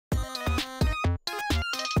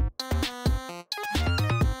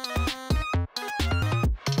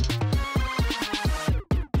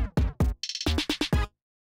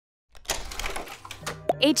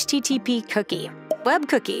HTTP cookie, web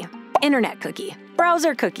cookie, internet cookie,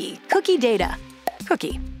 browser cookie, cookie data,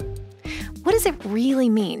 cookie. What does it really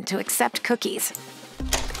mean to accept cookies?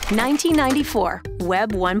 1994,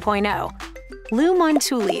 Web 1.0. Lou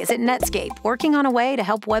Montulli is at Netscape working on a way to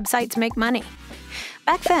help websites make money.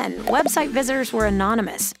 Back then, website visitors were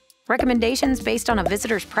anonymous. Recommendations based on a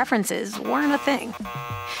visitor's preferences weren't a thing.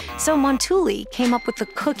 So Montulli came up with the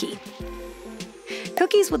cookie.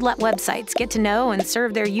 Cookies would let websites get to know and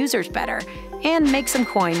serve their users better and make some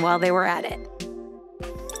coin while they were at it.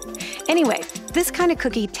 Anyway, this kind of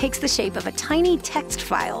cookie takes the shape of a tiny text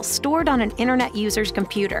file stored on an internet user's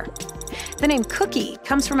computer. The name cookie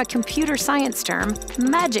comes from a computer science term,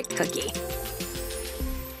 magic cookie.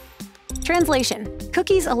 Translation: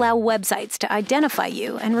 cookies allow websites to identify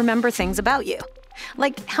you and remember things about you.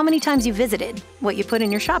 Like how many times you visited, what you put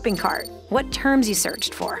in your shopping cart, what terms you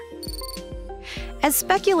searched for. As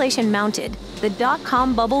speculation mounted, the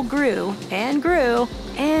dot-com bubble grew and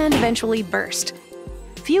eventually burst.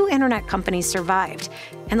 Few internet companies survived,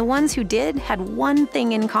 and the ones who did had one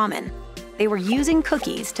thing in common. They were using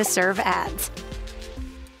cookies to serve ads.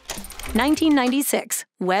 1996,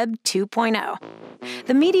 Web 2.0.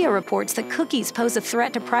 The media reports that cookies pose a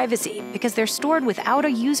threat to privacy because they're stored without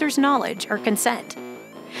a user's knowledge or consent.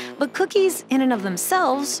 But cookies, in and of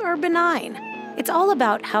themselves, are benign. It's all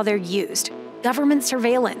about how they're used. Government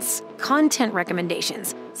surveillance, content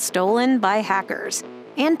recommendations, stolen by hackers,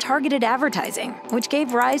 and targeted advertising, which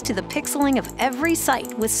gave rise to the pixeling of every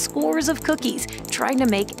site with scores of cookies trying to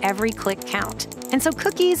make every click count. And so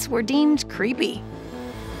cookies were deemed creepy.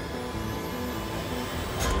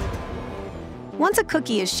 Once a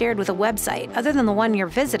cookie is shared with a website other than the one you're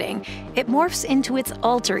visiting, it morphs into its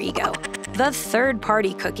alter ego, the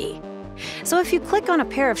third-party cookie. So if you click on a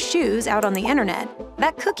pair of shoes out on the internet,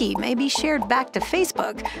 that cookie may be shared back to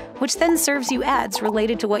Facebook, which then serves you ads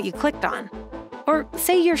related to what you clicked on. Or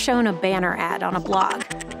say you're shown a banner ad on a blog.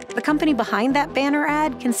 The company behind that banner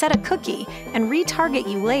ad can set a cookie and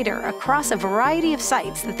retarget you later across a variety of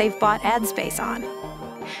sites that they've bought ad space on.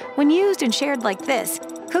 When used and shared like this,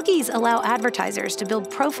 cookies allow advertisers to build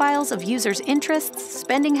profiles of users' interests,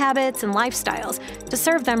 spending habits, and lifestyles to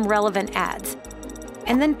serve them relevant ads.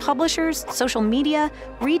 And then publishers, social media,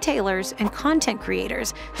 retailers, and content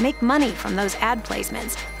creators make money from those ad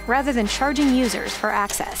placements rather than charging users for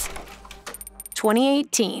access.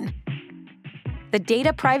 2018. The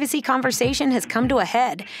data privacy conversation has come to a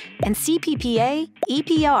head, and CPPA,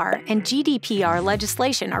 EPR, and GDPR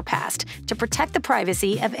legislation are passed to protect the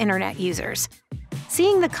privacy of internet users.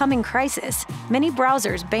 Seeing the coming crisis, many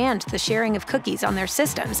browsers banned the sharing of cookies on their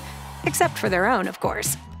systems, except for their own, of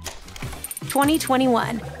course.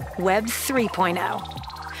 2021, Web 3.0.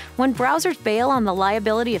 When browsers bail on the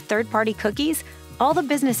liability of third-party cookies, all the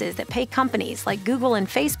businesses that pay companies like Google and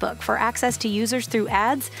Facebook for access to users through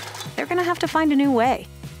ads, they're going to have to find a new way.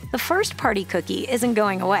 The first-party cookie isn't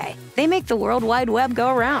going away. They make the World Wide Web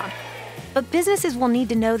go around. But businesses will need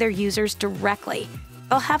to know their users directly.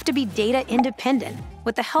 They'll have to be data independent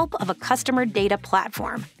with the help of a customer data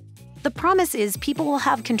platform. The promise is people will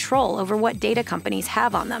have control over what data companies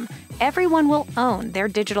have on them. Everyone will own their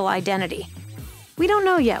digital identity. We don't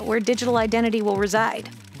know yet where digital identity will reside,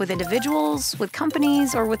 with individuals, with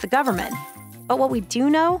companies, or with the government. But what we do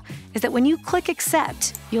know is that when you click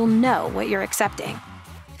accept, you'll know what you're accepting.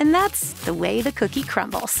 And that's the way the cookie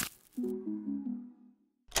crumbles.